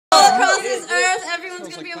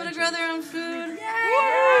to be able to grow their own food.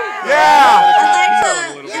 Yeah! I'd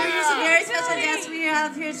like to introduce a very special guest we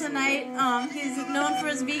have here tonight. He's known for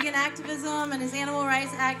his vegan activism and his animal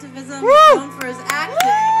rights activism. He's known for his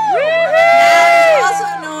acting. He's also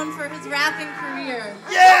known for his rapping career.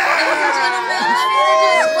 Ladies and gentlemen, let me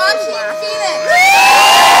introduce Walker Babington.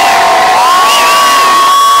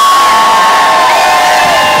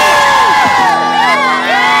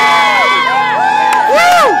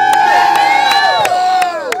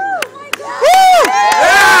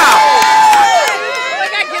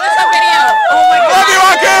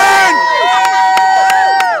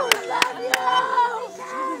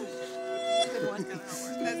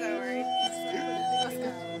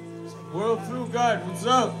 World Food Guide, what's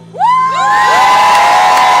up?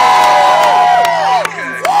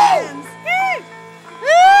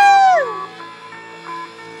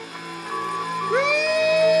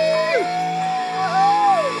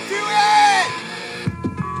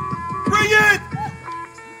 Bring it!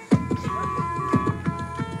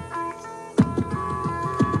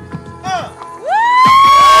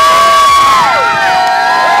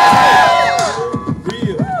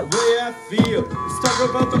 Real, the way I feel. Let's talk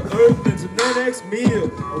about the earth and the next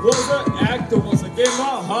meal. I was an actor once I gave my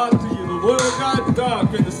heart to you. The world got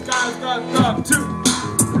dark and the skies got dark too.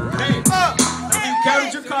 Hey, have you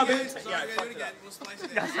counted your comments? God!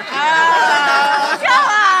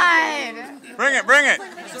 Bring it, bring it! We're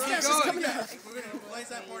going to place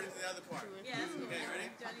that part into the other part. Okay, ready?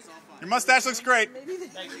 Your mustache looks great.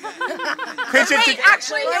 Pinch it,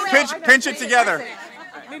 Pinch it together.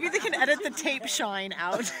 Maybe they can edit the tape shine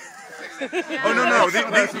out. Oh no,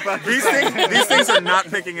 these things are not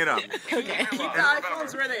picking it up. Okay. Keep the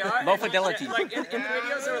iPhones where they are. Low fidelity. Like in the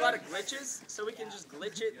videos, there are a lot of glitches, so we can just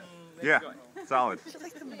glitch it and make Yeah, it going. solid. I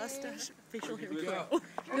like the mustache facial hair grow.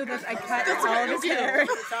 No, I cut all of his hair.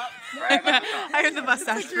 I have the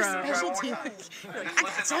mustache grow. Specialty.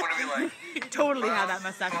 Totally have that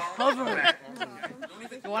mustache. Cover it.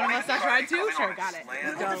 You want a mustache ride too? Sure, got it.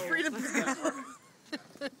 Go. Freedom.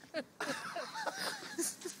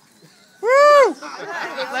 Woo!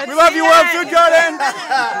 We love you, World Food Garden!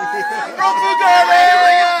 World Food Garden!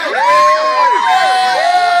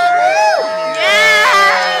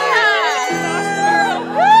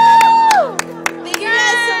 Thank you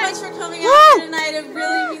guys so much for coming out here tonight. It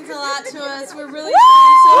really means a lot to us. We're really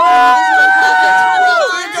trying so hard.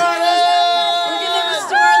 We're going to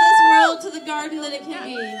restore this world to the garden that it can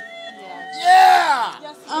be. Yeah!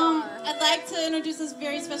 I'd like to introduce this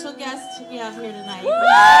very special guest we have here tonight.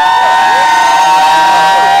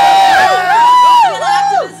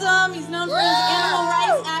 Activism. He's known for his animal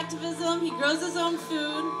rights activism. He grows his own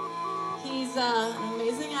food. He's an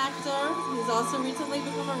amazing actor. He's also recently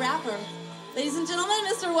become a rapper. Ladies and gentlemen,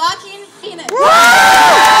 Mr. Walker Babington.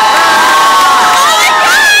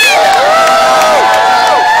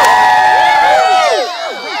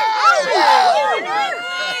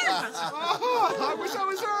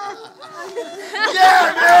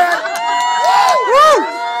 Yeah, man! Woo!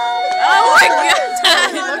 Oh my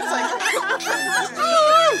god! It looks like.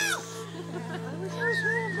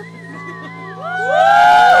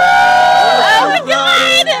 Oh my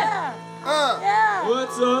god!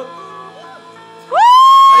 What's up? Woo!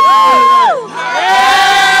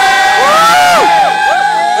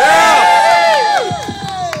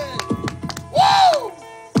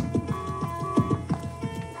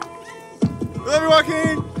 We love you,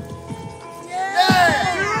 Joaquin!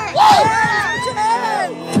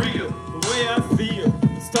 Real, the way I feel.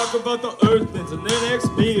 Let's talk about the earth and the next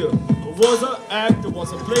meal. I was an actor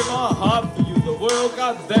once I played my heart for you. The world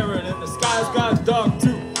got barren and the skies got dark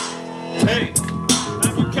too. Hey,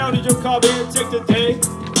 have you counted your carbon intake today?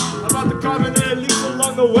 How about the carbon that leaks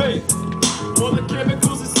along the way? All the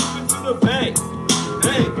chemicals that seep into the bay.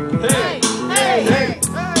 Hey,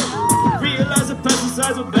 realize the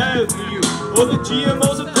pesticides are bad for you. All the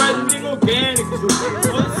GMOs are threatening organic food.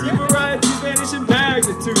 All the seed varieties vanish in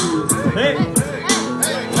magnitude. Hey,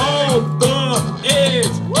 on the edge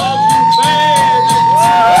of humanity.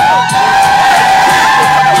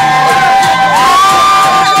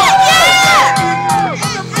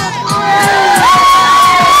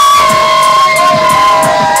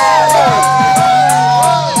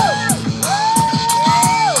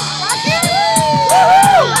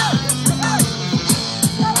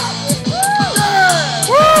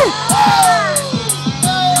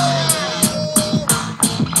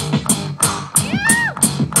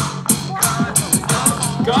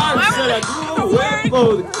 God said I grew away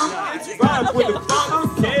for the it's rock when the farmer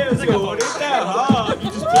cares, yo. It ain't that hard. You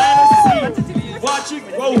just plant a seed, watch it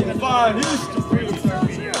grow, find history.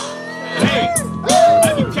 Hey,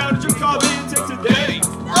 have you counted your carbon intake today?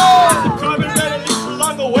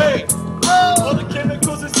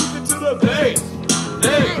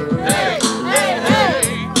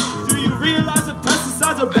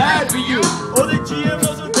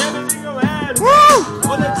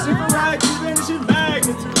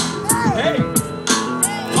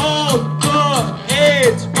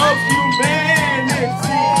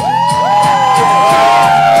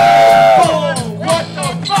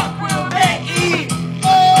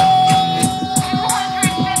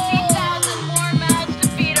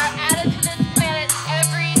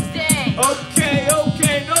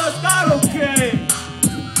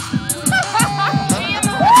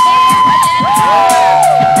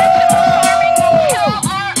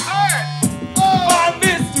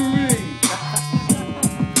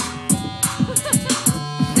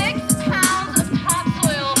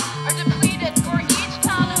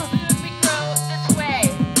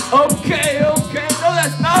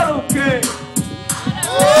 I don't care.